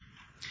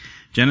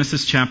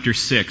Genesis chapter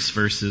 6,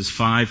 verses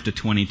 5 to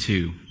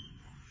 22.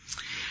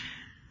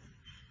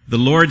 The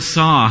Lord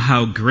saw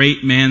how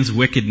great man's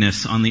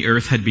wickedness on the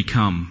earth had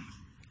become,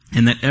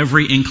 and that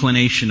every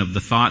inclination of the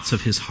thoughts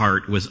of his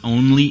heart was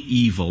only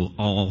evil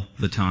all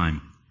the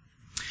time.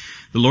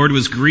 The Lord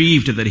was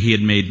grieved that he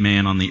had made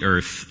man on the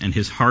earth, and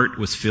his heart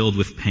was filled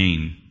with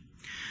pain.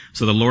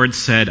 So the Lord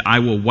said, I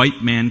will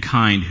wipe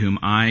mankind whom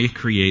I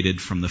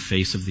created from the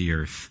face of the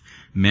earth,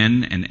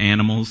 men and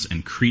animals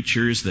and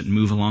creatures that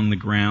move along the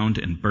ground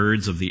and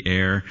birds of the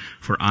air,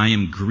 for I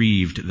am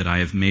grieved that I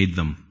have made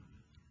them.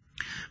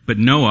 But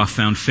Noah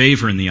found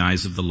favor in the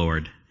eyes of the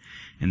Lord.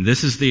 And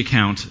this is the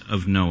account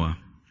of Noah.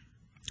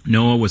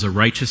 Noah was a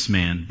righteous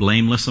man,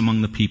 blameless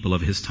among the people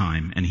of his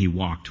time, and he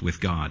walked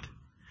with God.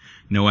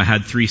 Noah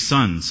had 3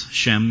 sons,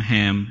 Shem,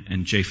 Ham,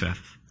 and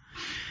Japheth.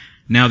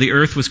 Now the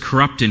earth was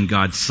corrupt in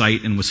God's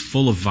sight and was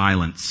full of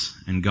violence.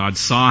 And God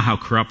saw how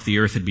corrupt the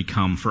earth had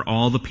become, for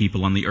all the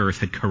people on the earth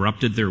had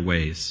corrupted their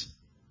ways.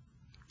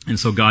 And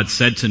so God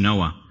said to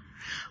Noah,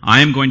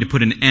 I am going to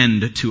put an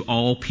end to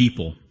all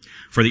people,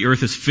 for the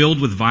earth is filled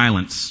with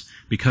violence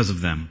because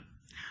of them.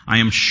 I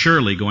am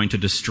surely going to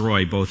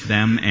destroy both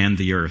them and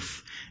the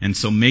earth. And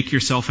so make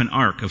yourself an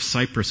ark of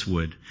cypress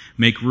wood.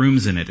 Make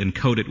rooms in it and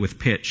coat it with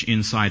pitch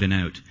inside and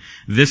out.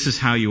 This is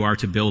how you are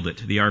to build it.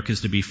 The ark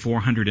is to be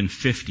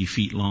 450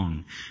 feet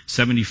long,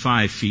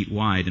 75 feet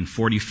wide, and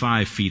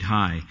 45 feet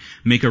high.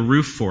 Make a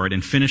roof for it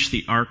and finish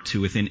the ark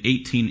to within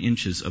 18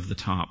 inches of the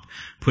top.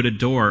 Put a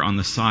door on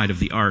the side of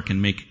the ark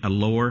and make a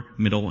lower,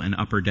 middle, and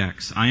upper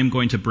decks. I am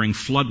going to bring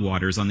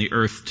floodwaters on the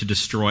earth to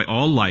destroy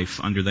all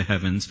life under the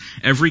heavens,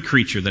 every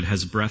creature that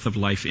has breath of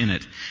life in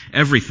it.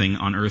 Everything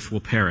on earth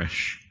will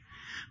perish.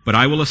 But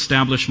I will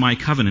establish my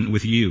covenant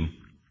with you.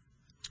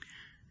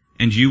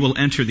 And you will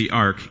enter the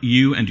ark,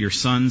 you and your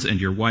sons and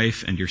your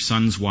wife and your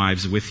sons'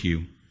 wives with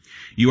you.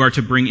 You are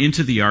to bring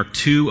into the ark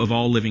 2 of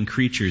all living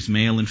creatures,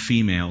 male and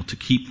female, to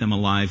keep them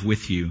alive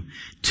with you.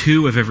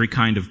 2 of every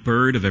kind of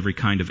bird, of every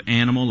kind of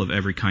animal, of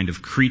every kind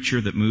of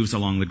creature that moves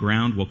along the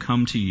ground will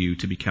come to you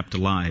to be kept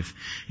alive.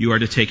 You are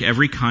to take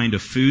every kind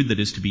of food that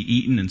is to be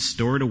eaten and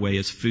store it away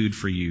as food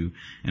for you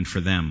and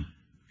for them.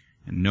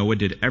 And Noah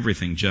did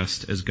everything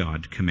just as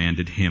God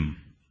commanded him.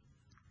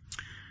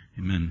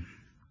 Amen.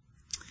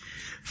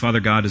 Father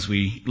God, as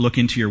we look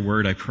into your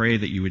word, I pray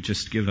that you would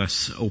just give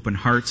us open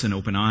hearts and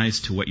open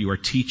eyes to what you are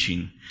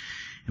teaching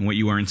and what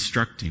you are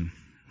instructing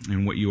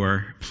and what you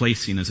are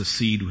placing as a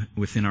seed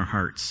within our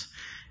hearts,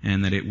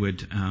 and that it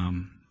would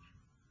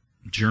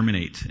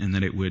germinate and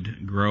that it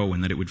would grow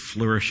and that it would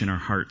flourish in our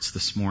hearts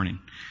this morning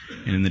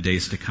and in the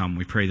days to come.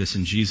 We pray this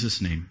in Jesus'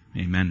 name.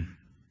 Amen.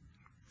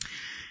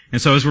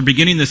 And so as we're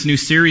beginning this new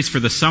series for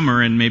the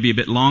summer and maybe a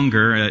bit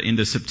longer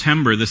into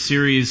September, the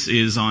series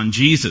is on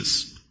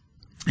Jesus.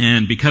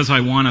 And because I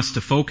want us to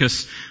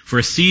focus for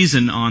a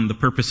season on the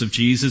purpose of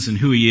Jesus and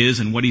who he is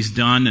and what he's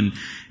done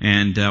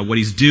and what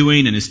he's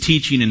doing and his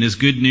teaching and his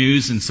good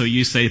news. And so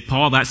you say,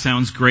 Paul, that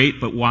sounds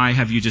great, but why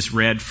have you just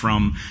read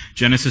from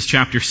Genesis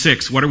chapter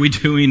 6? What are we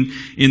doing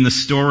in the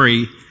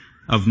story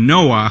of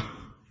Noah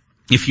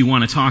if you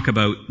want to talk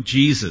about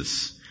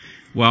Jesus?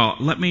 Well,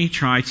 let me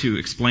try to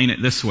explain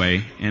it this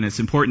way, and it's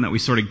important that we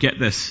sort of get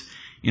this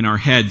in our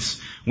heads.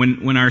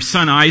 When our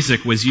son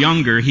Isaac was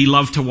younger, he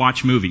loved to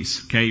watch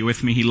movies. Okay, you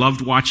with me? He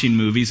loved watching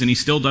movies, and he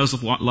still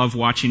does love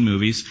watching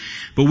movies.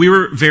 But we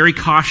were very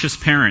cautious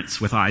parents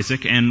with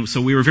Isaac, and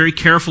so we were very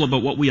careful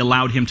about what we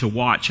allowed him to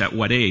watch at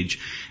what age.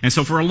 And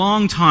so for a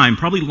long time,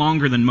 probably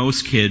longer than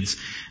most kids,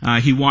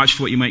 he watched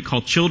what you might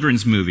call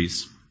children's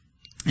movies.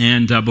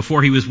 And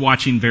before he was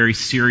watching very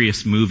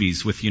serious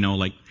movies with,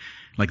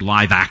 like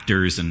live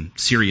actors and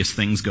serious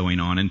things going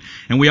on.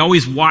 And we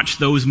always watched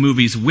those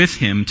movies with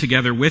him,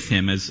 together with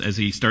him, as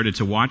he started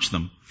to watch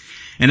them.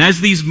 And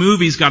as these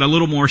movies got a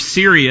little more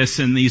serious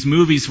and these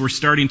movies were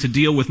starting to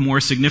deal with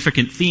more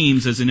significant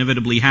themes, as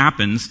inevitably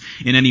happens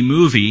in any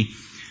movie,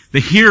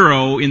 the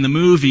hero in the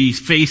movie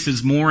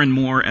faces more and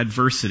more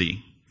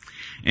adversity.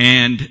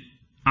 And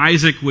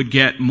Isaac would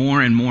get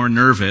more and more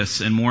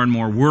nervous and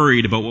more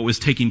worried about what was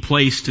taking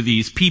place to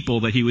these people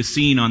that he was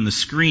seeing on the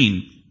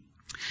screen.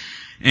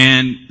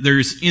 And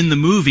there's, in the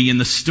movie, in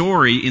the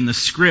story, in the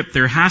script,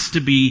 there has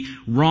to be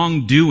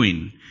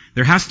wrongdoing.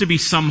 There has to be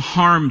some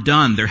harm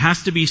done. There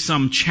has to be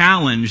some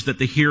challenge that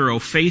the hero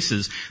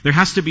faces. There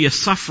has to be a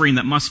suffering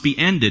that must be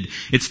ended.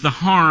 It's the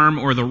harm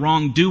or the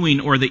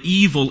wrongdoing or the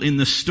evil in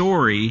the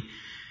story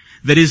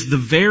that is the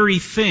very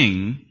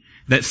thing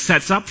that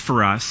sets up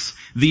for us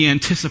the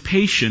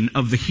anticipation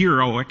of the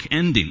heroic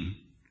ending,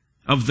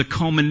 of the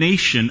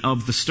culmination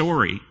of the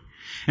story.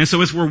 And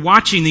so as we're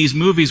watching these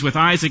movies with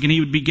Isaac, and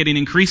he would be getting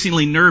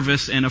increasingly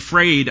nervous and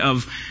afraid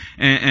of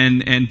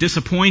and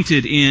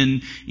disappointed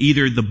in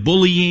either the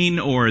bullying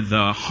or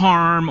the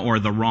harm or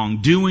the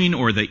wrongdoing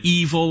or the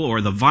evil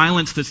or the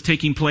violence that's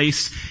taking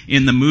place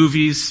in the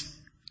movies.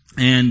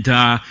 And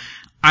I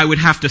would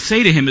have to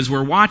say to him as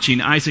we're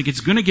watching, Isaac, it's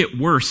going to get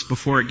worse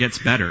before it gets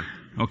better,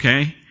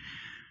 okay?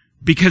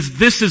 Because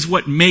this is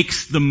what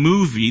makes the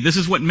movie, this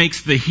is what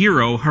makes the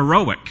hero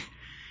heroic.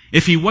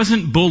 if he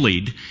wasn't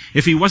bullied,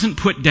 if he wasn't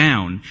put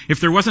down,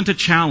 if there wasn't a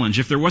challenge,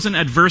 if there wasn't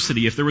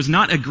adversity, if there was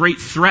not a great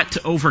threat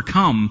to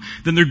overcome,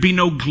 then there'd be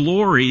no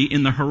glory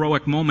in the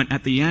heroic moment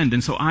at the end.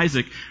 And so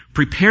Isaac,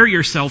 prepare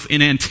yourself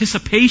in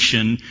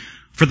anticipation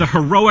for the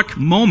heroic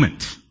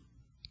moment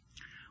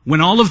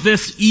when all of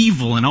this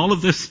evil and all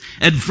of this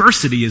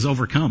adversity is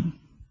overcome.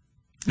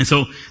 And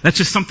so that's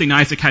just something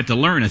Isaac had to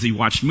learn as he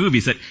watched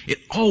movies, that it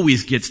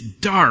always gets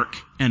dark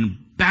and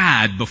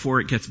bad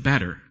before it gets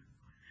better.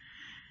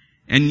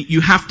 And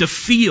you have to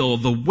feel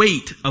the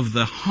weight of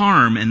the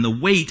harm and the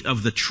weight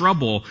of the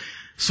trouble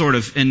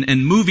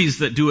and movies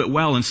that do it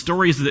well and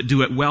stories that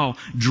do it well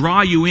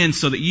draw you in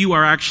so that you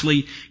are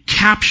actually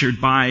captured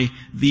by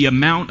the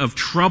amount of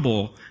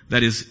trouble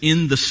that is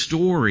in the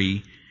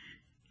story.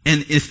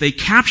 And if they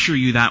capture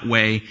you that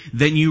way,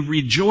 then you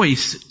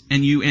rejoice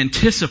and you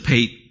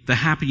anticipate the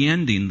happy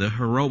ending, the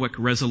heroic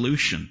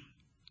resolution.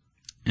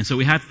 And so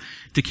we have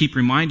to keep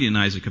reminding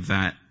Isaac of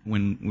that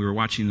when we were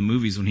watching the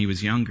movies when he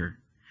was younger.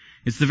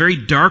 It's the very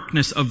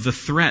darkness of the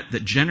threat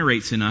that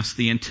generates in us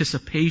the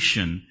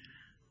anticipation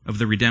of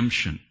the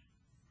redemption.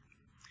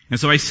 And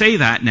so I say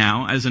that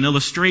now as an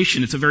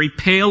illustration. It's a very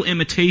pale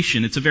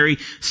imitation. It's a very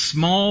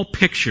small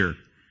picture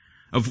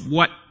of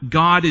what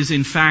God is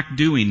in fact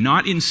doing,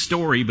 not in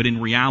story, but in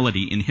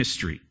reality, in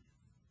history.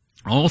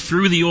 All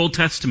through the Old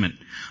Testament,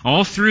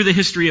 all through the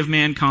history of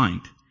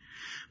mankind.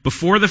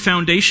 Before the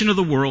foundation of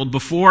the world,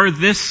 before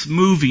this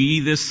movie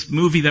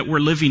that we're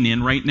living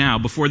in right now,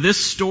 before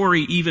this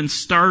story even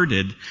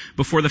started,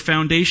 before the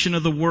foundation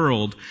of the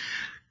world,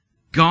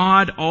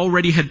 God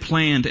already had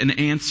planned an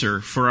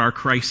answer for our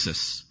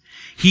crisis.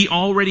 He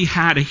already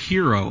had a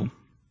hero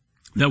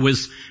that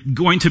was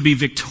going to be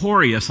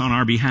victorious on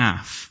our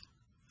behalf.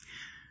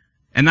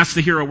 And that's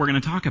the hero we're going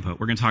to talk about.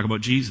 We're going to talk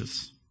about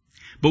Jesus.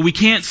 But we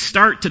can't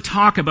start to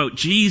talk about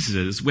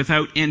Jesus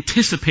without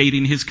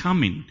anticipating his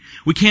coming.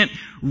 We can't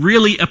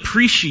really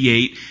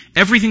appreciate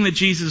everything that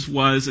Jesus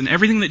was and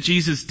everything that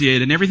Jesus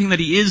did and everything that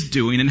he is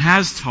doing and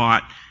has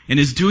taught and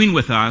is doing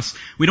with us.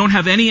 We don't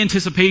have any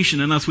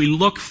anticipation unless we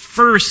look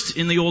first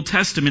in the Old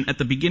Testament at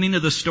the beginning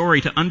of the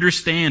story to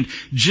understand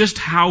just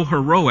how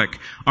heroic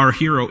our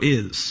hero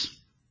is.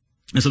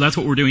 And so that's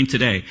what we're doing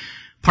today.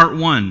 Part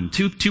 1,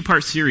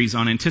 two-part series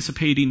on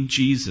anticipating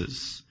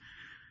Jesus.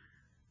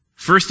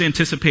 First,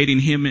 anticipating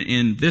him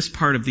in this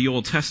part of the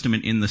Old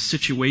Testament in the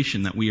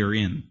situation that we are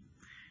in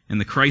and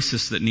the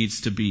crisis that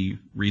needs to be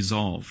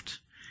resolved.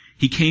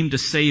 He came to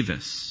save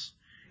us.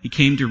 He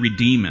came to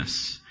redeem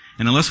us.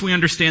 And unless we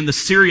understand the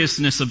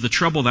seriousness of the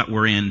trouble that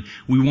we're in,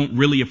 we won't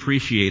really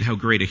appreciate how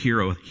great a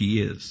hero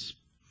he is.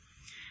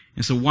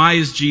 And so why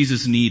is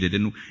Jesus needed?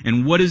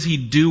 And what is he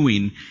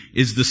doing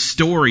is the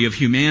story of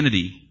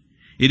humanity.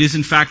 It is,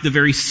 in fact, the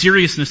very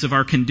seriousness of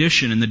our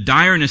condition and the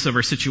direness of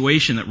our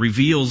situation that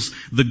reveals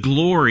the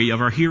glory of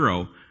our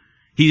hero.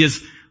 He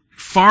is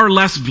far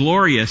less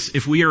glorious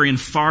if we are in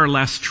far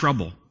less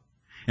trouble.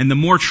 And the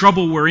more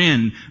trouble we're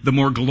in, the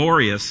more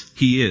glorious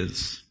he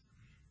is.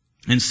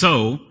 And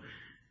so,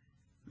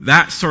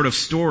 that sort of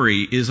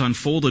story is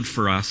unfolded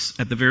for us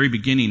at the very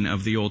beginning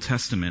of the Old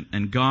Testament.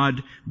 And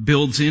God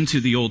builds into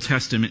the Old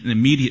Testament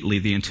immediately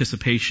the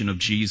anticipation of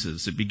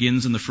Jesus. It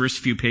begins in the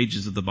first few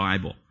pages of the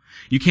Bible.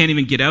 You can't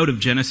even get out of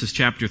Genesis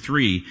chapter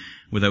 3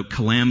 without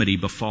calamity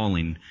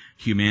befalling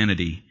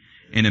humanity.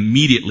 And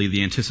immediately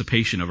the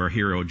anticipation of our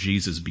hero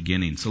Jesus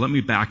beginning. So let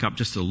me back up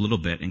just a little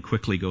bit and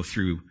quickly go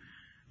through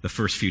the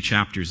first few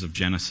chapters of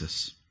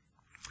Genesis.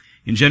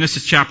 In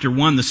Genesis chapter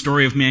 1, the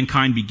story of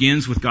mankind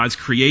begins with God's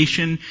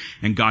creation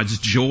and God's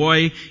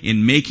joy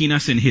in making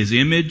us in his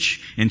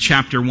image. And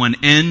chapter 1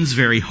 ends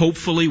very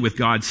hopefully with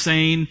God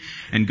saying,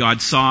 "And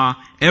God saw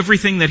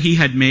everything that he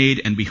had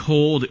made, and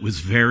behold, it was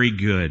very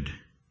good."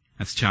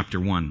 That's chapter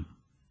 1.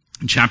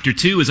 And chapter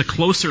 2 is a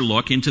closer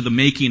look into the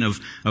making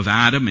of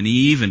Adam and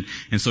Eve.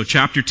 And so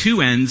chapter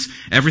 2 ends,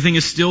 everything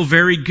is still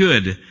very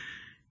good.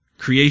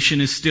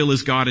 Creation is still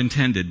as God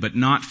intended, but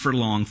not for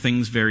long.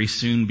 Things very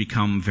soon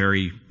become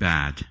very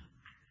bad.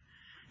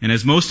 And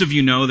as most of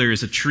you know, there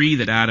is a tree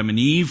that Adam and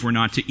Eve were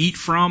not to eat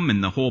from,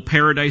 and the whole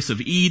paradise of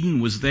Eden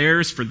was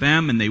theirs for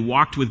them, and they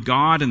walked with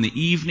God in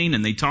the evening,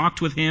 and they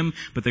talked with him,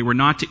 but they were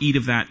not to eat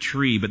of that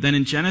tree. But then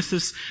in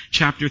Genesis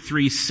chapter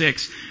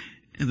 3:6,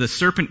 the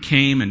serpent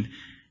came and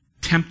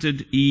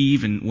tempted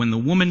Eve, and when the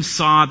woman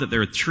saw that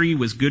their tree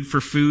was good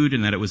for food,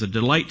 and that it was a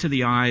delight to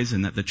the eyes,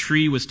 and that the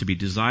tree was to be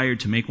desired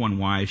to make one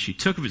wise, she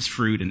took of its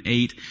fruit and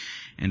ate,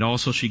 and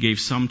also she gave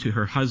some to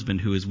her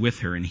husband who was with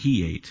her, and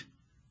he ate.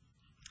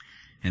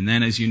 And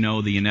then, as you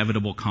know, the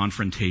inevitable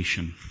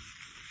confrontation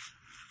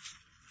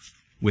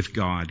with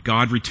God.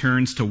 God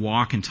returns to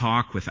walk and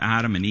talk with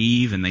Adam and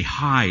Eve, and they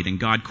hide, and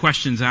God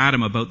questions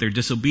Adam about their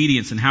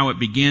disobedience and how it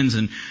begins,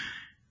 and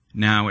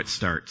now it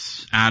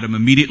starts. Adam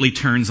immediately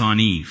turns on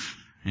Eve,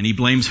 and he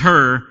blames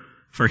her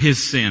for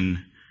his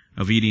sin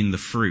of eating the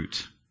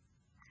fruit.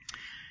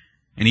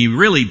 And he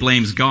really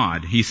blames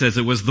God. He says,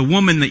 "It was the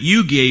woman that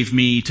you gave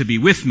me to be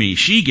with me.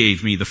 She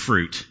gave me the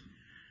fruit."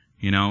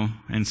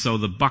 And so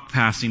the buck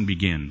passing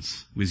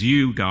begins. It was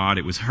you, God.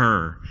 It was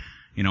her.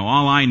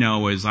 All I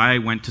know is I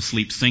went to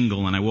sleep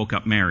single and I woke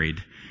up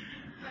married.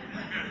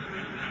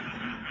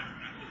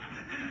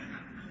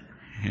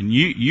 And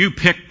you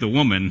picked the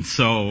woman,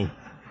 so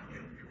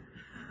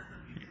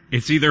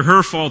it's either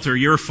her fault or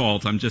your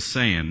fault, I'm just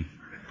saying.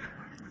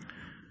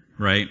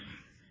 Right?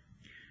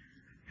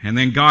 And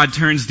then God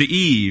turns to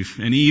Eve,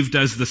 and Eve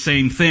does the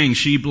same thing.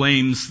 She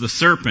blames the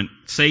serpent,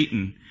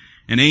 Satan,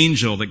 an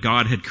angel that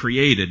God had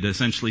created,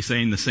 essentially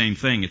saying the same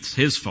thing. It's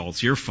his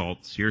fault,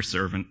 it's your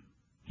servant.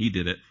 He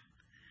did it.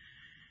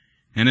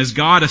 And as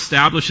God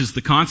establishes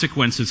the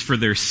consequences for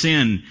their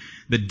sin,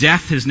 the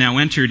death has now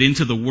entered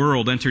into the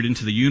world, entered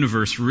into the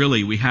universe,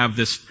 really. We have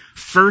this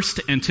first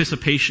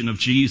anticipation of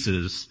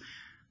Jesus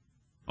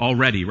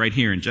already, right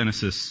here in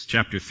Genesis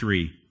chapter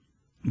 3.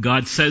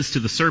 God says to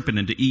the serpent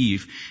and to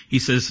Eve, he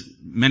says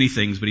many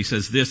things, but he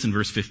says this in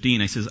verse 15.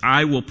 He says,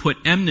 I will put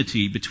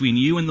enmity between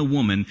you and the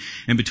woman,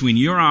 and between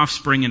your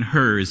offspring and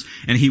hers,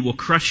 and he will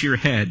crush your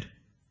head,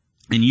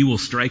 and you will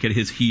strike at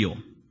his heel.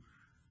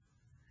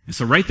 And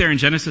so right there in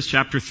Genesis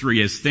chapter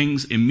 3, as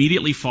things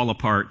immediately fall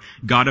apart,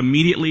 God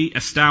immediately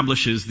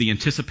establishes the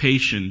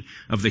anticipation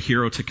of the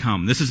hero to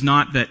come. This is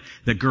not that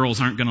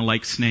girls aren't going to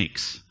like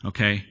snakes,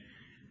 okay?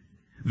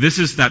 This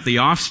is that the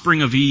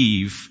offspring of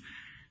Eve,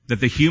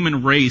 that the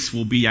human race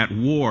will be at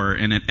war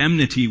and at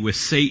enmity with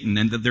Satan,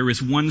 and that there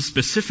is one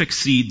specific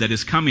seed that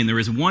is coming. There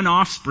is one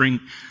offspring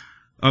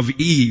of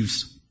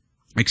Eve's,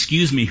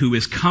 who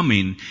is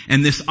coming,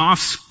 and this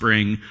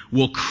offspring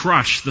will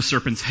crush the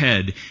serpent's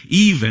head,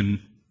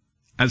 even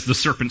as the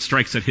serpent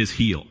strikes at his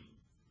heel.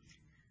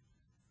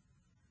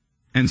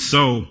 And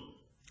so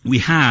we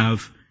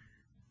have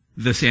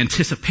this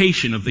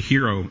anticipation of the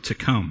hero to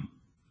come.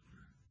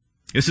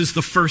 This is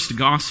the first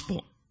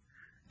gospel.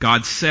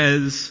 God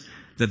says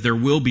that there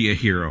will be a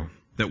hero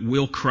that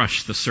will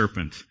crush the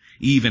serpent,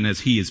 even as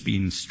he is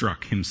being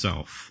struck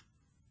himself.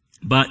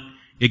 But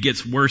it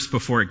gets worse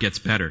before it gets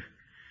better.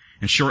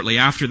 And shortly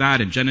after that,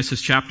 in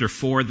Genesis chapter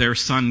 4, their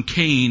son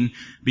Cain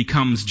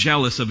becomes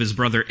jealous of his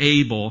brother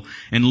Abel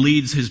and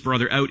leads his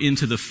brother out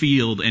into the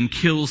field and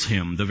kills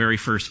him, the very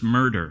first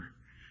murder.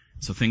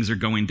 So things are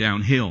going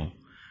downhill.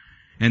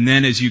 And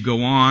then as you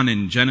go on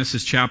in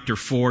Genesis chapter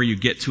 4, you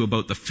get to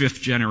about the 5th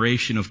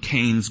generation of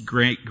Cain's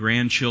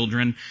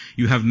great-grandchildren.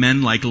 You have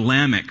men like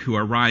Lamech who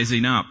are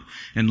rising up.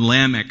 And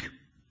Lamech,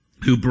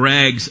 who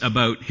brags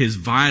about his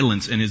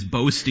violence and his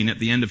boasting at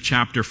the end of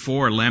chapter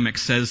 4, Lamech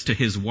says to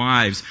his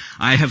wives,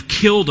 I have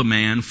killed a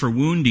man for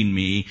wounding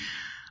me,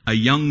 a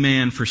young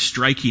man for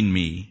striking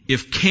me.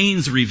 If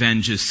Cain's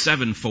revenge is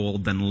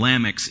 7-fold, then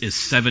Lamech's is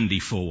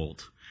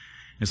 70-fold.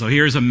 And so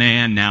here's a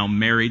man now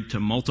married to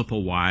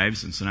multiple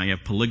wives, and so now you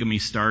have polygamy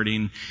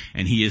starting,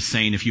 and he is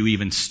saying, if you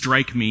even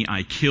strike me,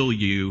 I kill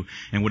you,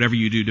 and whatever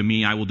you do to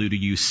me, I will do to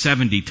you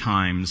 70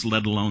 times,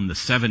 let alone the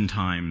 7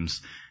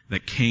 times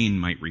that Cain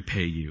might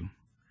repay you.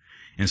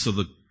 And so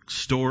the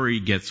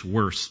story gets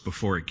worse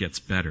before it gets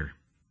better.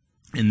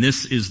 And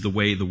this is the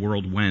way the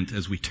world went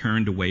as we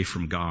turned away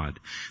from God.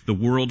 The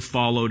world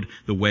followed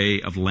the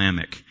way of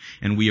Lamech.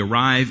 And we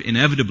arrive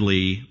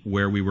inevitably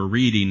where we were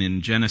reading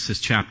in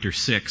Genesis chapter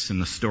 6 in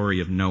the story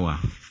of Noah.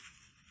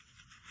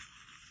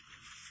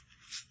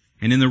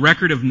 And in the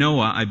record of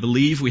Noah, I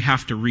believe we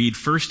have to read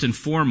first and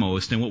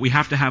foremost, and what we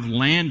have to have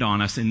land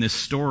on us in this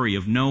story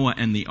of Noah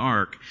and the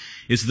ark,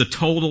 is the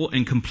total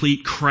and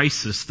complete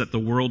crisis that the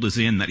world is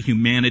in, that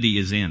humanity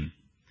is in.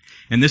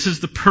 And this is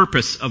the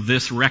purpose of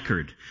this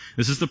record.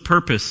 This is the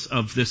purpose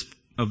of this,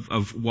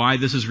 of why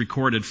this is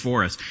recorded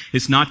for us.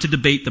 It's not to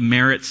debate the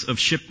merits of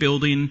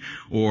shipbuilding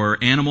or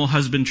animal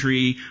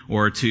husbandry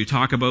or to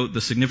talk about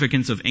the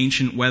significance of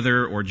ancient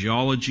weather or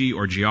geology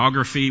or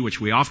geography, which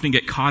we often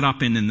get caught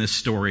up in this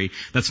story.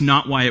 That's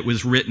not why it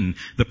was written.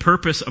 The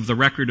purpose of the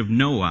record of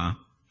Noah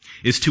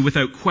is to,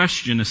 without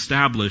question,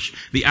 establish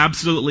the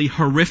absolutely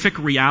horrific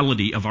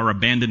reality of our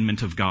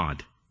abandonment of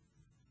God.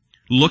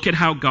 Look at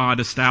how God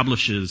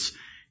establishes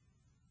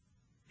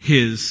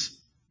his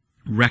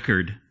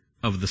record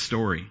of the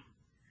story.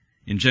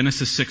 In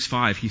Genesis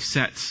 6:5, he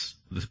sets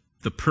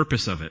the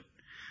purpose of it.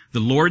 The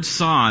Lord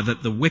saw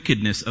that the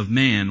wickedness of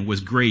man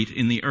was great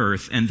in the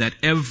earth, and that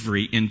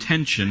every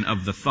intention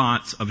of the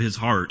thoughts of his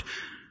heart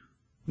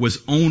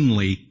was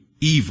only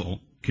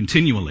evil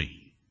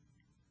continually.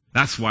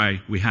 That's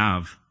why we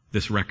have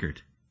this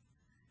record.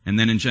 And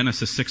then in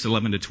Genesis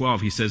 6:11-12,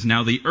 he says,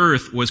 now the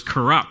earth was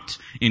corrupt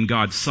in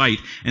God's sight,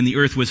 and the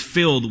earth was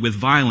filled with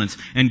violence.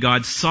 And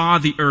God saw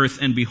the earth,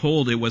 and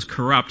behold, it was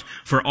corrupt,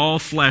 for all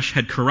flesh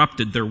had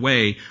corrupted their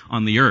way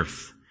on the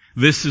earth.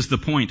 This is the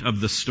point of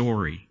the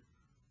story.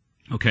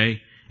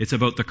 Okay? It's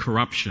about the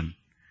corruption.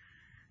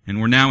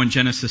 And we're now in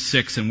Genesis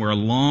 6, and we're a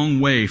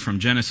long way from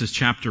Genesis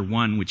chapter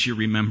 1, which you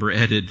remember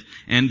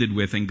ended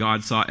with, and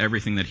God saw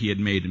everything that he had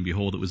made, and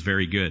behold, it was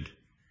very good.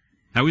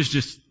 That was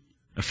just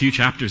a few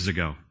chapters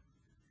ago.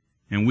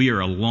 And we are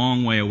a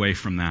long way away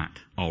from that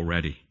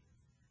already.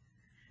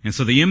 And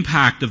so the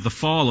impact of the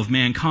fall of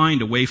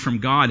mankind away from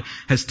God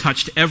has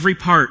touched every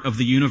part of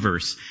the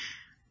universe.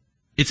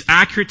 It's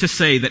accurate to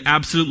say that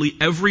absolutely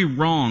every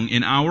wrong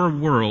in our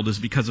world is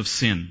because of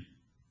sin.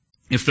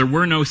 If there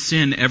were no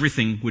sin,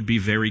 everything would be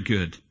very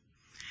good.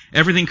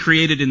 Everything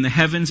created in the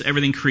heavens,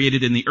 everything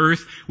created in the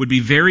earth would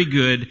be very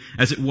good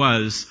as it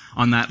was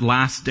on that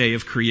last day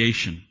of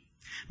creation.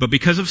 But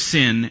because of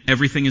sin,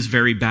 everything is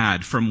very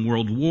bad, from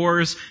world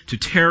wars to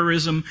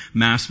terrorism,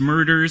 mass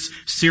murders,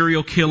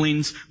 serial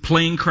killings,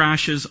 plane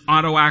crashes,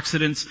 auto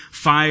accidents,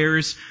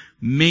 fires,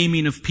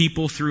 maiming of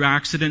people through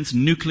accidents,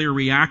 nuclear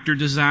reactor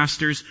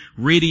disasters,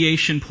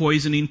 radiation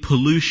poisoning,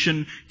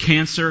 pollution,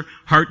 cancer,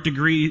 heart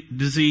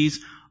disease,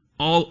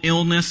 all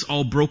illness,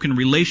 all broken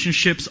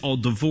relationships, all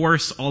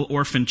divorce, all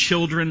orphan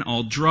children,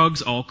 all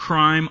drugs, all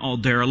crime, all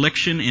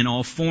dereliction in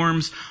all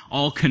forms,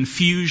 all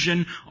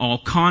confusion, all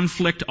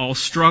conflict, all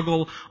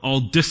struggle,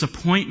 all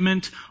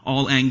disappointment,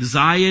 all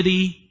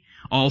anxiety,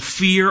 all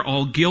fear,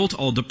 all guilt,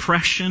 all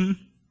depression,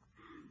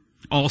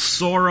 all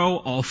sorrow,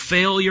 all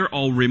failure,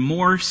 all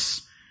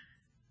remorse,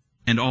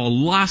 and all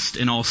lust,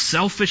 and all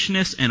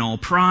selfishness, and all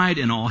pride,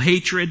 and all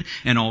hatred,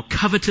 and all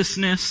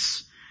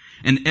covetousness,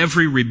 and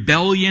every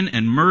rebellion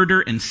and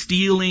murder and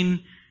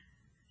stealing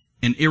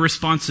and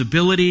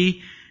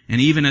irresponsibility,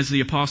 and even as the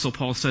Apostle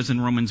Paul says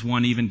in Romans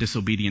 1, even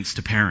disobedience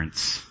to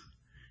parents.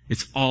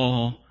 It's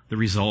all the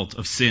result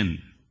of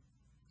sin.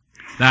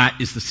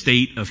 That is the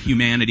state of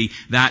humanity.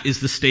 That is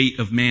the state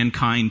of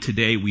mankind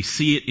today. We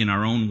see it in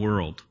our own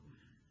world.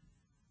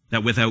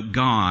 That without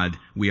God,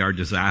 we are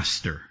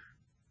disaster.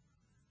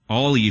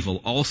 All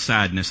evil, all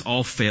sadness,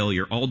 all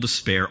failure, all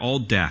despair, all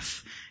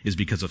death is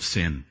because of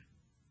sin.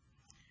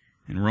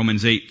 In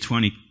Romans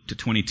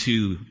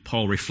 8:20-22,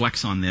 Paul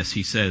reflects on this.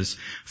 He says,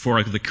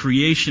 "For the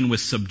creation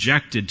was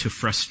subjected to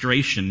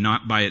frustration,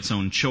 not by its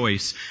own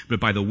choice, but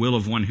by the will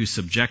of one who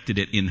subjected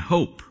it in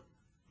hope,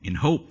 in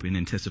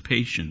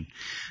anticipation,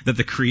 that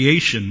the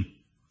creation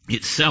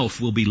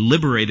itself will be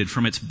liberated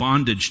from its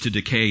bondage to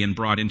decay and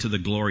brought into the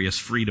glorious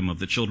freedom of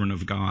the children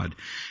of God.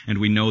 And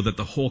we know that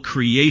the whole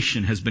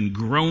creation has been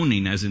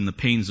groaning as in the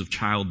pains of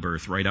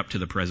childbirth right up to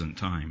the present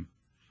time."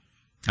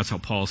 That's how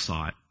Paul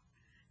saw it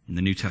in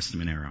the New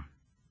Testament era.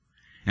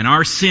 And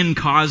our sin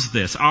caused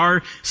this.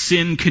 Our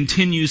sin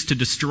continues to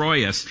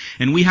destroy us,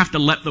 and we have to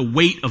let the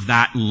weight of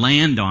that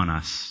land on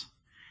us.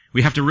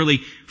 We have to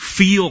really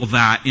feel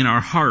that in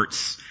our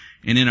hearts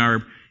and in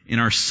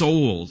our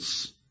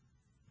souls,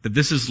 that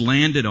this has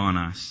landed on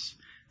us.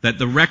 That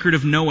the record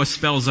of Noah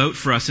spells out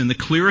for us in the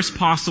clearest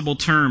possible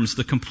terms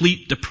the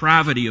complete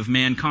depravity of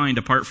mankind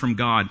apart from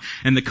God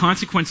and the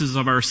consequences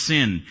of our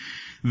sin.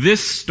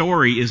 This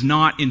story is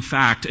not, in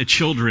fact, a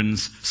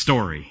children's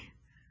story.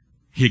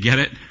 You get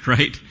it?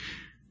 Right?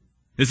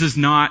 This is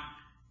not,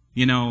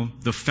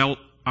 the felt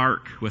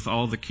ark with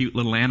all the cute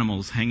little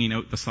animals hanging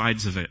out the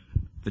sides of it.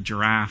 The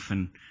giraffe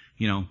and,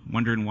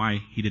 wondering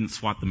why he didn't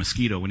swat the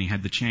mosquito when he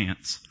had the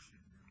chance.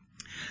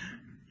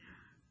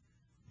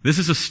 This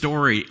is a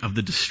story of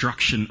the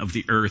destruction of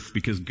the earth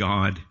because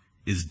God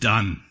is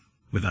done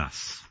with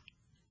us.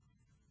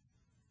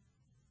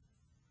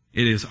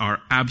 It is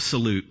our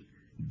absolute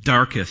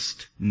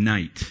darkest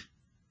night.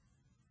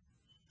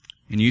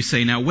 And you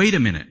say, now wait a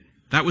minute.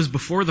 That was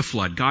before the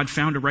flood. God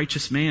found a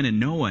righteous man in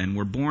Noah, and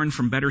we're born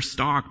from better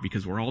stock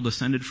because we're all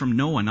descended from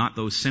Noah, not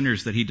those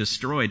sinners that he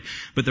destroyed.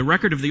 But the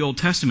record of the Old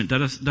Testament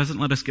doesn't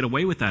let us get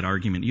away with that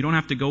argument. You don't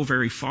have to go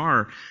very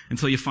far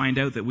until you find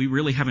out that we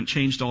really haven't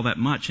changed all that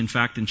much. In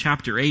fact, in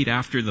chapter 8,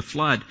 after the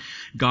flood,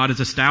 God is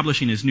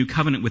establishing his new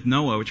covenant with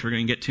Noah, which we're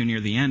going to get to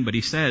near the end. But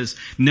he says,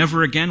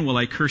 "Never again will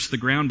I curse the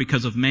ground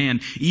because of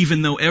man,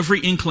 even though every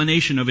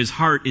inclination of his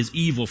heart is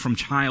evil from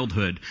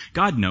childhood."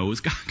 God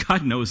knows.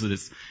 God knows that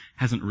it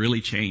hasn't really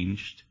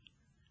changed.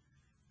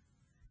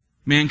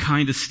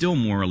 Mankind is still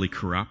morally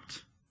corrupt.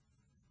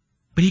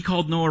 But he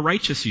called Noah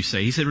righteous, you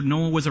say. He said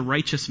Noah was a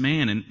righteous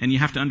man. And you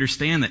have to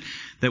understand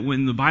that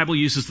when the Bible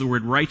uses the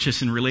word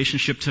righteous in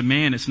relationship to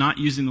man, it's not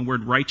using the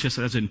word righteous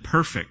as in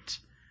perfect.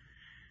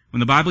 When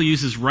the Bible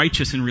uses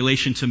righteous in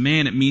relation to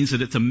man, it means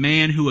that it's a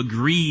man who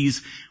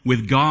agrees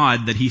with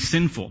God that he's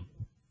sinful.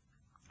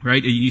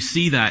 Right? You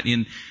see that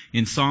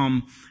in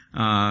Psalm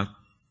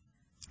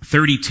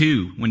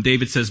 32, when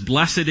David says,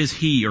 "Blessed is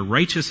he," or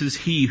 "Righteous is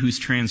he whose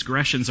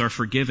transgressions are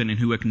forgiven and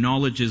who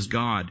acknowledges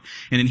God."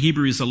 And in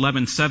Hebrews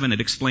 11:7, it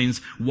explains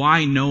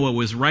why Noah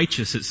was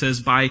righteous. It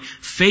says, "By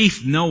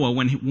faith Noah,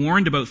 when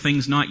warned about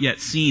things not yet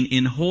seen,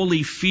 in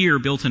holy fear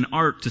built an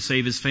ark to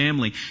save his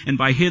family. And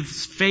by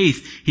his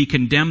faith he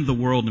condemned the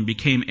world and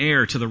became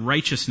heir to the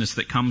righteousness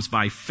that comes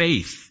by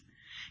faith."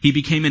 He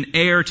became an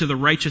heir to the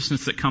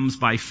righteousness that comes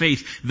by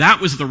faith.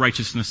 That was the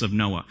righteousness of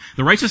Noah.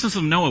 The righteousness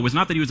of Noah was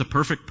not that he was a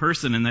perfect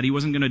person and that he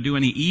wasn't going to do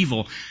any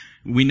evil.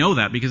 We know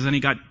that because then he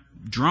got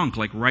drunk,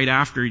 like right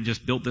after he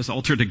just built this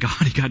altar to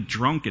God. He got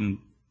drunk and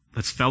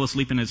fell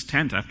asleep in his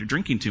tent after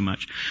drinking too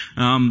much.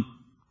 And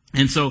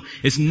so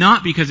it's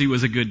not because he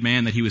was a good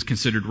man that he was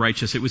considered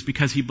righteous. It was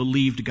because he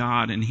believed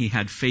God and he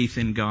had faith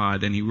in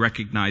God and he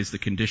recognized the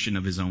condition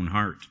of his own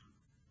heart.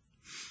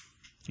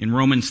 In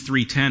Romans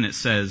 3:10 it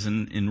says,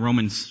 and in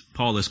Romans,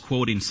 Paul is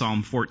quoting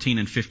Psalm 14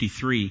 and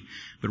 53,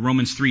 but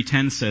Romans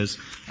 3:10 says,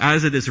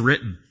 "As it is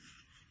written,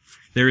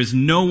 There is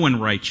no one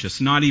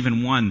righteous, not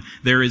even one.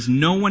 There is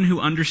no one who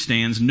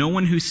understands, no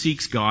one who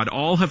seeks God.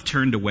 All have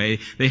turned away.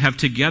 They have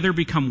together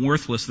become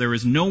worthless. There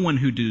is no one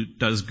who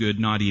does good,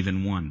 not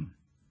even one.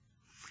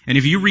 And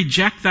if you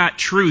reject that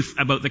truth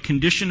about the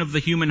condition of the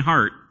human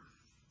heart,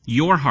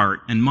 your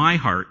heart and my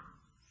heart,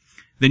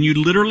 then you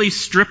literally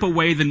strip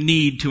away the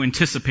need to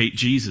anticipate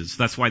Jesus.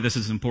 That's why this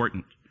is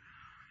important.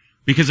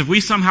 Because if we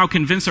somehow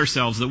convince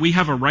ourselves that we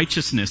have a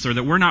righteousness or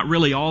that we're not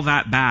really all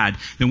that bad,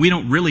 then we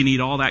don't really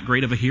need all that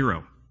great of a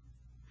hero.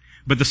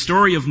 But the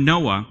story of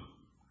Noah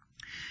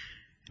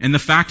and the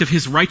fact of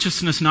his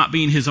righteousness not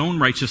being his own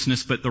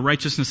righteousness, but the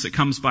righteousness that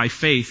comes by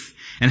faith,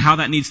 and how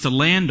that needs to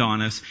land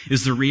on us,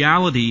 is the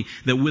reality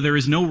that there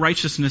is no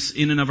righteousness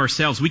in and of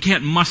ourselves. We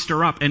can't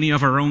muster up any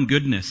of our own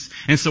goodness.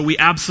 And so we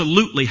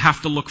absolutely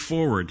have to look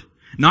forward.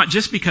 Not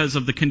just because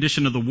of the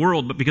condition of the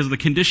world, but because of the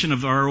condition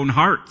of our own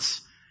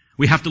hearts.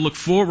 We have to look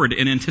forward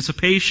in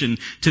anticipation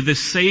to this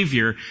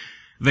Savior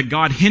that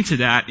God hinted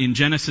at in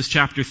Genesis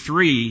chapter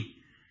 3,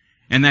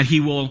 and that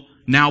He will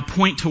now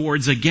point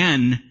towards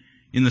again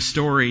in the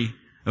story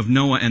of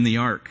Noah and the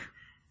ark.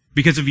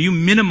 Because if you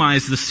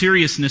minimize the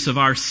seriousness of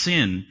our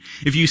sin,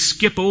 if you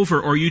skip over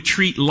or you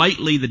treat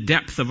lightly the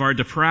depth of our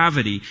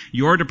depravity,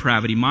 your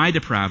depravity, my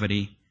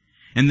depravity,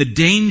 and the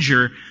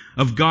danger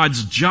of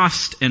God's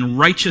just and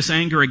righteous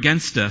anger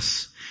against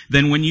us,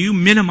 then when you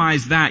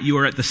minimize that, you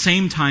are at the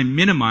same time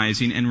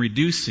minimizing and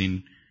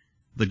reducing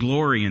the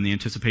glory and the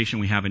anticipation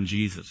we have in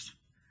Jesus.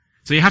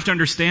 So you have to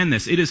understand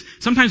this.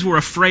 Sometimes we're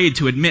afraid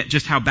to admit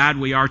just how bad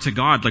we are to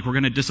God, like we're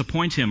going to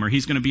disappoint Him or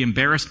He's going to be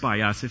embarrassed by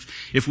us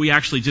if we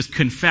actually just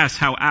confess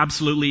how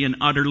absolutely and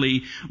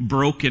utterly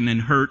broken and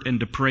hurt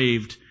and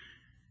depraved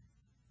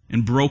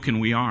and broken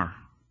we are.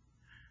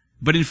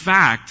 But in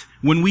fact,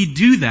 when we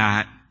do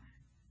that,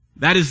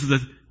 that is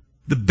the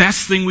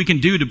best thing we can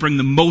do to bring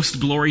the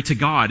most glory to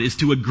God, is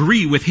to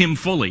agree with Him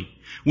fully.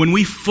 When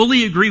we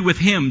fully agree with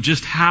Him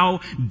just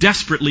how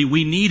desperately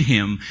we need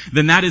Him,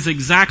 then that is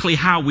exactly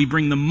how we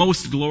bring the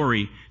most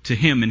glory to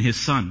Him and His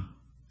Son.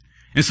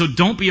 And so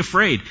don't be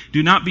afraid.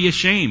 Do not be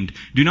ashamed.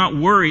 Do not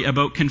worry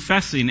about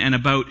confessing and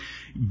about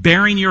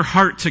bearing your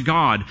heart to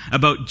God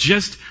about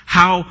just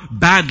how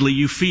badly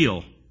you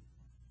feel.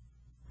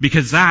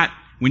 Because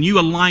when you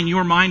align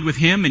your mind with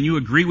Him and you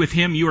agree with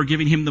Him, you are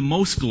giving Him the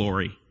most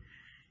glory.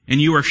 And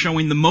you are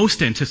showing the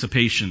most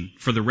anticipation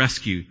for the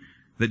rescue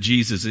that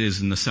Jesus is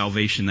and the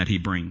salvation that He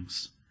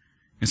brings.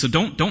 And so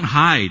don't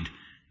hide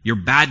your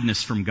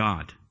badness from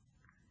God.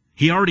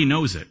 He already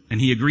knows it,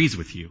 and He agrees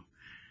with you.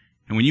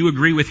 And when you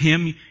agree with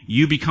Him,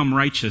 you become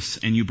righteous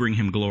and you bring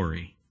Him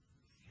glory.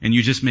 And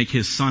you just make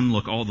His Son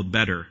look all the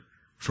better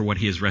for what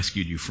He has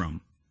rescued you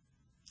from.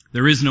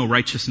 There is no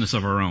righteousness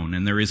of our own,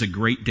 and there is a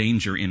great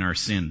danger in our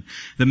sin.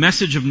 The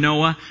message of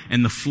Noah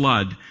and the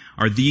flood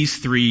are these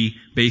three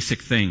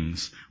basic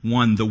things.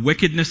 One, the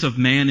wickedness of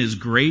man is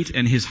great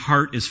and his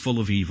heart is full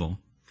of evil.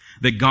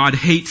 That God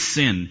hates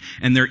sin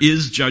and there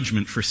is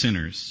judgment for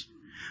sinners.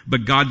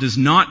 But God does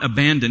not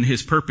abandon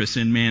His purpose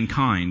in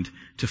mankind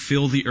to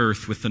fill the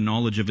earth with the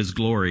knowledge of His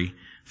glory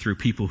through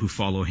people who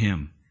follow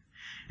Him.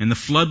 And the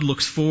flood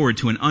looks forward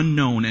to an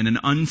unknown and an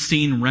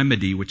unseen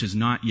remedy which has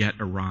not yet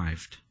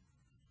arrived.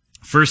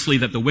 Firstly,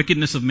 that the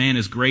wickedness of man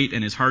is great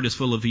and his heart is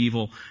full of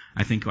evil,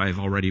 I think I have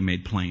already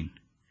made plain.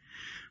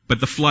 But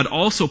the flood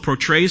also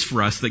portrays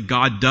for us that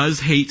God does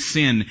hate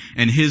sin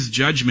and His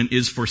judgment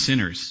is for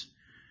sinners.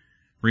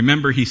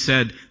 Remember, He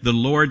said, "The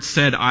Lord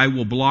said, I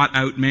will blot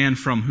out man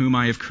from whom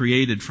I have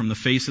created from the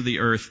face of the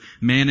earth,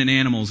 man and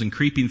animals and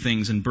creeping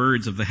things and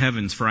birds of the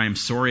heavens, for I am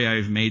sorry I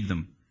have made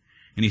them."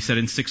 And He said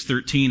in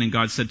 6:13, and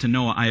God said to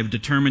Noah, "I have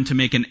determined to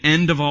make an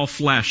end of all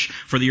flesh,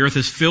 for the earth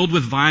is filled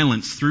with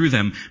violence through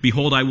them.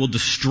 Behold, I will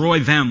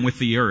destroy them with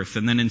the earth."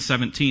 And then in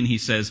 17 He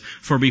says,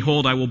 "For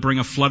behold, I will bring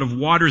a flood of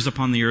waters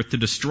upon the earth to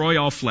destroy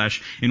all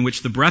flesh, in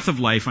which the breath of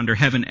life under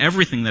heaven,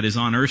 everything that is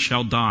on earth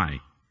shall die."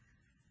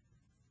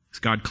 Is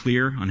God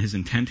clear on His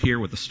intent here,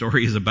 what the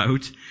story is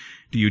about?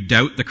 Do you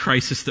doubt the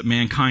crisis that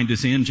mankind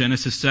is in?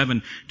 Genesis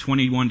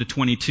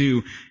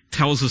 7:21-22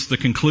 tells us the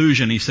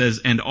conclusion. He says,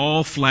 "And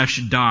all flesh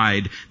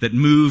died that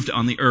moved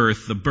on the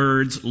earth, the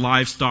birds,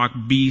 livestock,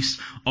 beasts,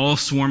 all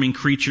swarming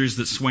creatures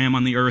that swam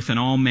on the earth, and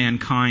all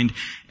mankind,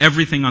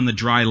 everything on the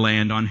dry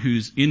land,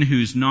 in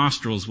whose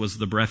nostrils was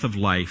the breath of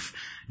life,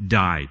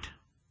 died."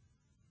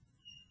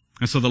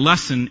 And so the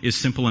lesson is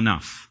simple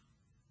enough.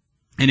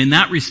 And in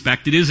that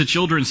respect, it is a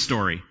children's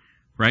story,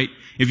 right?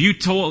 If you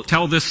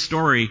tell this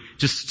story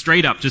just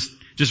straight up, just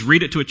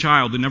read it to a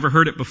child who never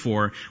heard it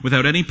before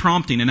without any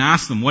prompting and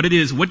ask them what it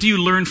is, what do you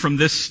learn from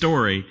this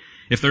story?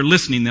 If they're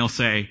listening, they'll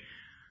say,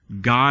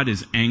 God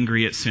is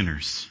angry at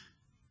sinners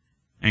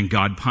and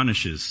God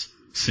punishes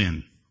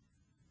sin.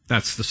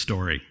 That's the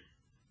story.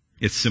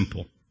 It's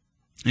simple.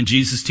 And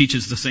Jesus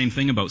teaches the same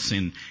thing about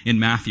sin in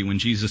Matthew. When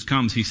Jesus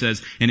comes, He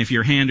says, "And if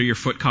your hand or your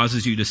foot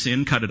causes you to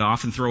sin, cut it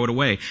off and throw it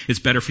away. It's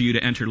better for you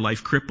to enter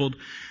life crippled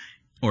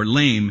or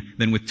lame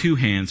than with 2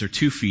 hands or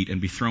 2 feet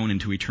and be thrown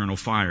into eternal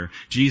fire.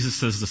 Jesus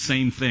says the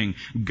same thing.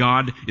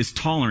 God is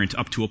tolerant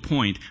up to a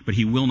point, but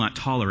he will not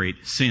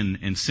tolerate sin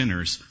and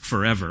sinners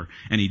forever,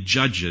 and he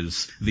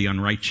judges the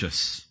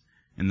unrighteous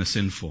and the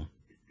sinful.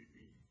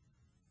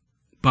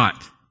 But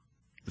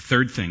the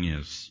third thing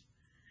is,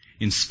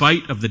 in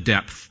spite of the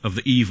depth of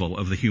the evil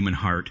of the human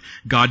heart,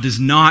 God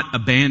does not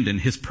abandon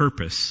his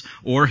purpose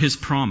or his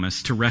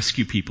promise to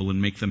rescue people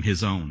and make them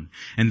his own.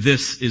 And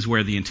this is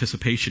where the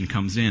anticipation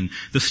comes in.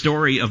 The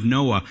story of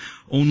Noah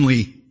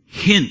only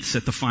hints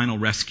at the final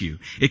rescue.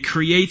 It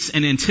creates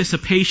an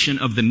anticipation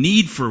of the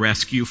need for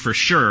rescue for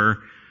sure.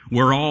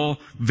 We're all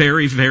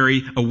very,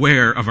 very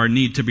aware of our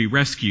need to be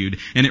rescued,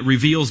 and it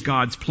reveals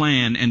God's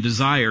plan and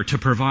desire to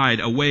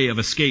provide a way of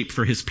escape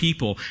for his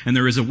people, and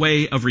there is a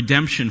way of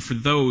redemption for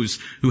those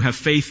who have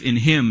faith in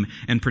him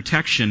and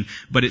protection,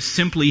 but it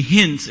simply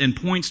hints and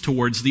points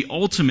towards the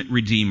ultimate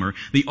Redeemer,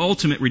 the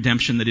ultimate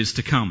redemption that is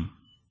to come.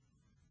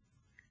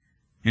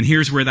 And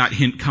here's where that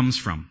hint comes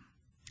from.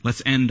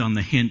 Let's end on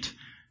the hint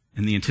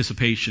and the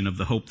anticipation of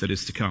the hope that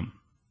is to come.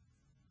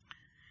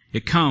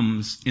 It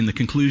comes in the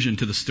conclusion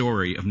to the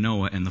story of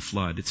Noah and the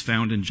flood. It's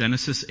found in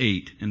Genesis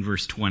 8 and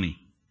verse 20.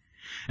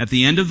 At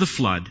the end of the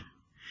flood,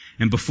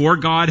 and before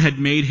God had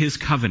made his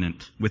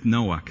covenant with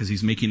Noah, because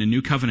he's making a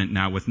new covenant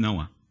now with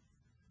Noah,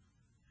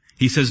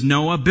 he says,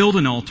 Noah, build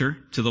an altar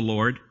to the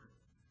Lord.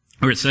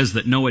 Or it says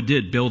that Noah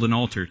did build an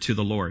altar to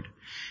the Lord,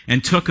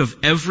 and took of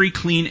every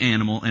clean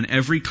animal and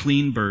every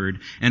clean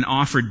bird, and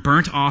offered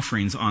burnt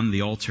offerings on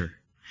the altar.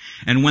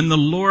 And when the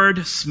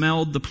Lord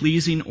smelled the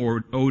pleasing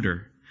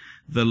odor,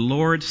 the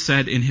Lord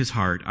said in his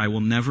heart, I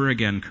will never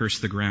again curse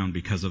the ground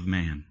because of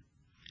man.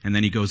 And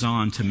then he goes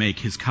on to make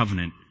his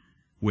covenant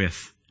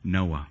with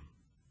Noah.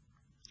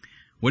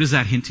 What is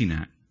that hinting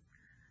at?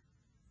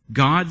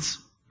 God's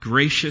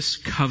gracious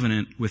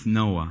covenant with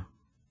Noah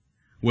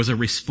was a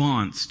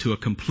response to a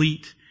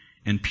complete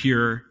and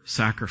pure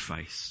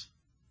sacrifice.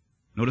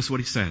 Notice what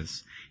he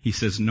says. He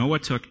says, Noah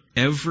took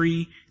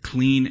every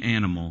clean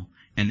animal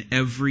and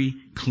every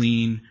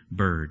clean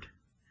bird.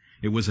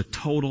 It was a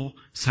total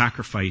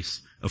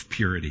sacrifice of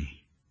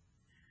purity.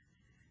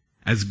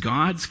 As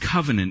God's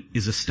covenant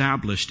is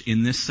established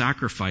in this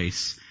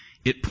sacrifice,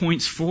 it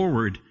points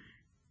forward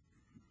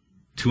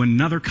to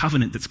another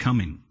covenant that's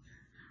coming.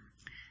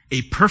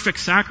 A perfect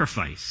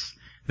sacrifice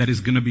that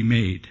is going to be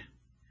made.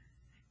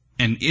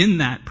 And in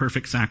that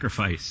perfect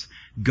sacrifice,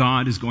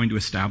 God is going to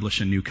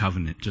establish a new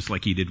covenant, just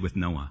like he did with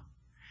Noah.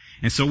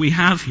 And so we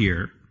have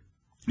here,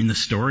 in the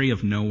story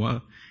of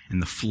Noah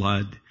and the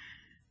flood,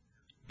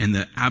 and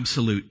the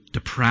absolute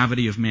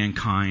depravity of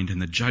mankind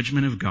and the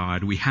judgment of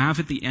God, we have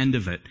at the end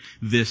of it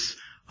this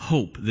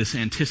hope, this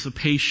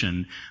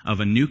anticipation of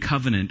a new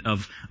covenant,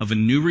 of a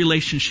new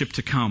relationship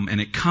to come,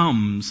 and it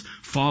comes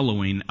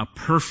following a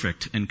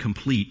perfect and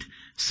complete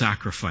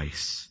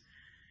sacrifice.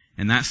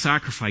 And that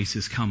sacrifice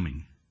is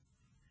coming.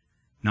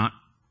 Not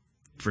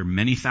for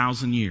many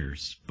thousand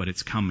years, but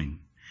it's coming.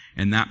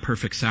 And that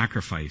perfect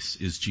sacrifice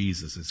is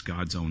Jesus, as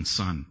God's own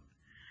Son.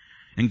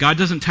 And God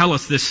doesn't tell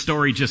us this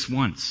story just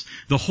once.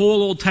 The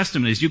whole Old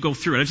Testament, as you go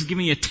through it, I've just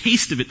given you a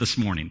taste of it this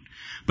morning,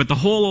 but the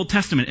whole Old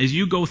Testament, as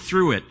you go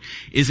through it,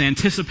 is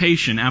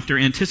anticipation after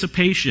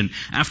anticipation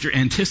after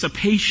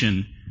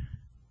anticipation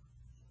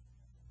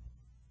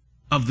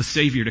of the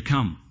Savior to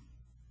come.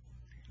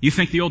 You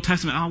think the Old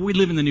Testament, we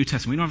live in the New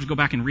Testament. We don't have to go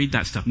back and read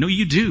that stuff. No,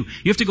 you do.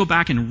 You have to go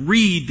back and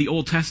read the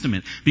Old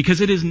Testament because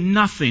it is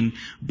nothing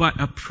but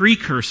a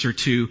precursor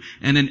to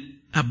and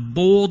a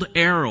bold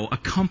arrow, a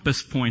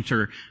compass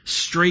pointer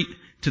straight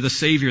to the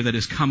Savior that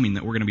is coming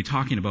that we're going to be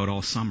talking about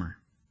all summer.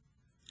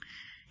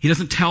 He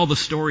doesn't tell the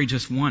story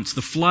just once.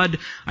 The flood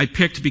I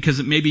picked because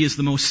it maybe is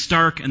the most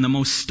stark and the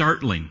most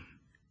startling.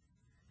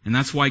 And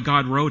that's why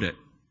God wrote it.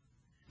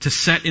 To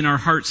set in our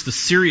hearts the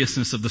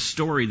seriousness of the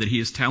story that he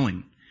is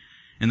telling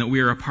and that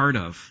we are a part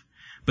of.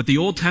 But the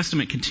Old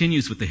Testament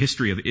continues with the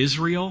history of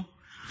Israel,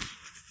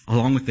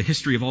 along with the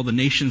history of all the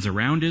nations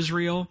around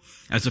Israel,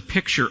 as a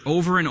picture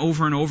over and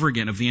over and over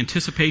again of the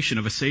anticipation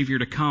of a Savior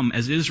to come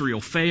as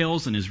Israel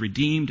fails and is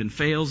redeemed and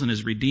fails and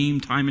is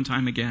redeemed time and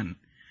time again.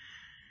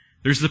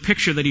 There's the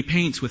picture that he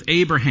paints with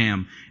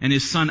Abraham and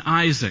his son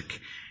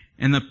Isaac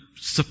and the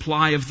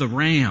supply of the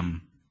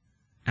ram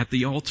at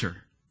the altar.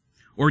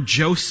 Or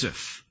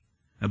Joseph,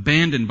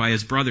 abandoned by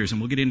his brothers, and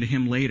we'll get into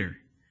him later,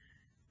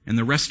 and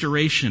the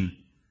restoration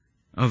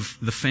of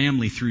the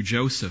family through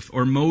Joseph,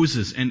 or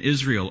Moses and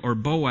Israel, or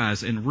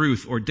Boaz and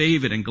Ruth, or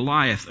David and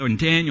Goliath, or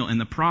Daniel and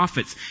the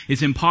prophets.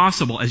 It's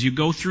impossible as you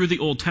go through the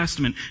Old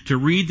Testament to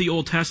read the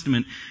Old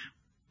Testament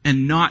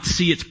and not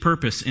see its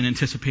purpose in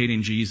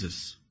anticipating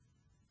Jesus.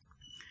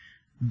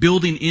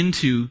 Building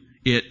into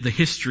it the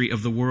history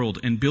of the world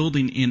and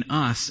building in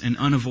us an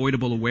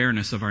unavoidable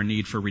awareness of our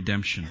need for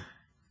redemption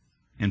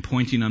and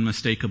pointing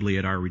unmistakably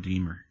at our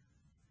Redeemer.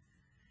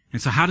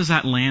 And so how does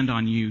that land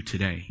on you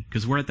today?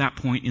 Because we're at that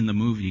point in the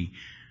movie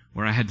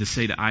where I had to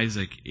say to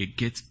Isaac, it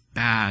gets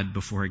bad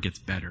before it gets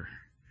better.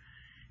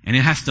 And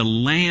it has to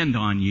land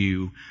on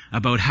you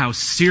about how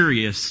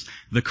serious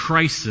the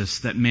crisis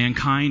that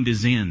mankind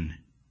is in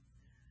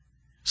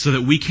so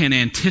that we can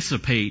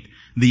anticipate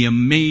the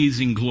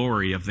amazing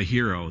glory of the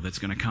hero that's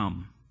going to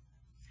come.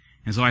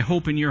 And so I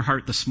hope in your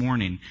heart this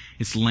morning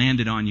it's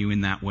landed on you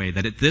in that way,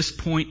 that at this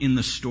point in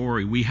the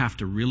story we have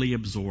to really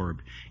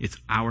absorb it's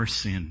our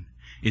sin,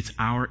 it's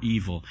our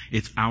evil,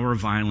 it's our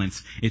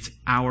violence, it's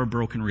our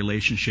broken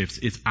relationships,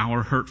 it's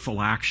our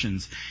hurtful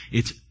actions,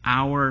 it's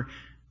our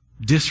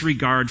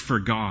disregard for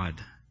God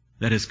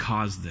that has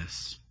caused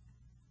this.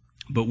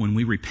 But when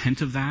we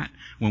repent of that,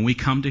 when we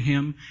come to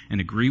Him and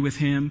agree with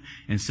Him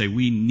and say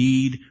we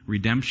need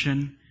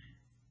redemption,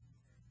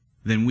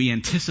 then we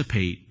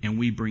anticipate and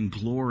we bring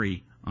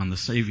glory on the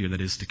Savior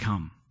that is to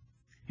come.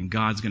 And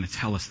God's going to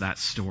tell us that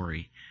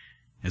story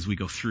as we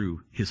go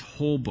through His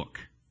whole book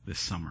this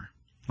summer.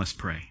 Let's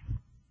pray.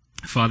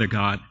 Father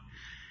God,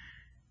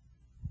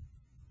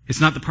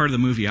 it's not the part of the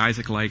movie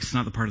Isaac likes, it's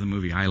not the part of the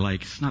movie I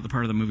like, it's not the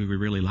part of the movie we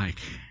really like,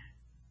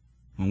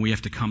 when we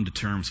have to come to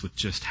terms with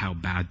just how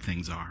bad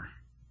things are.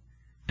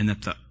 And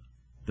that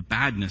the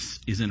badness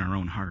is in our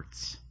own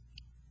hearts.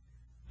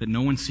 That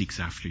no one seeks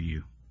after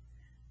you.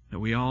 That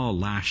we all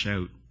lash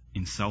out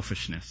in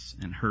selfishness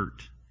and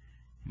hurt.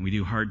 And we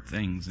do hard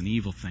things and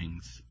evil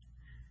things.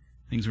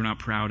 Things we're not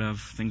proud of,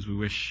 things we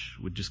wish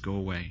would just go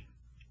away.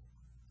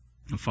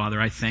 And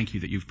Father, I thank you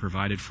that you've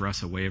provided for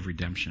us a way of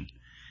redemption.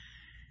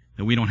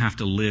 That we don't have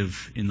to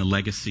live in the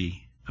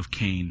legacy of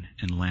Cain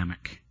and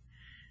Lamech,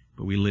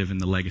 but we live in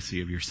the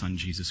legacy of your Son,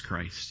 Jesus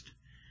Christ.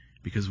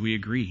 Because we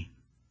agree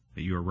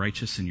that you are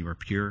righteous and you are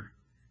pure,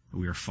 that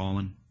we are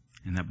fallen,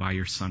 and that by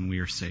your Son we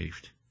are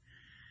saved.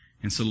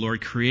 And so,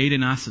 Lord, create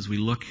in us, as we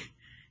look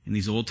in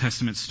these Old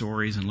Testament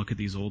stories and look at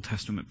these Old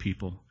Testament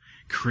people,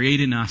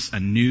 create in us a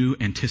new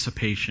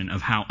anticipation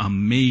of how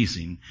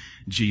amazing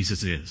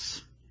Jesus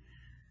is.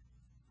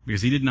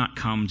 Because he did not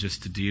come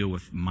just to deal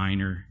with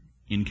minor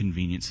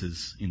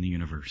inconveniences in the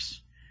universe.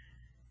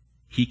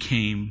 He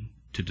came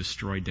to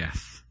destroy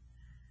death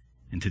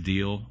and to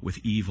deal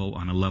with evil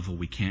on a level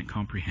we can't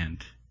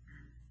comprehend.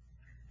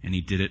 And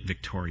he did it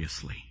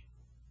victoriously.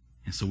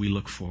 And so we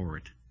look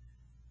forward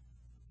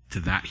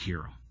to that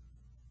hero,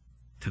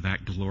 to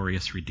that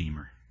glorious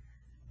Redeemer,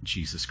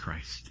 Jesus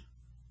Christ.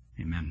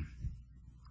 Amen.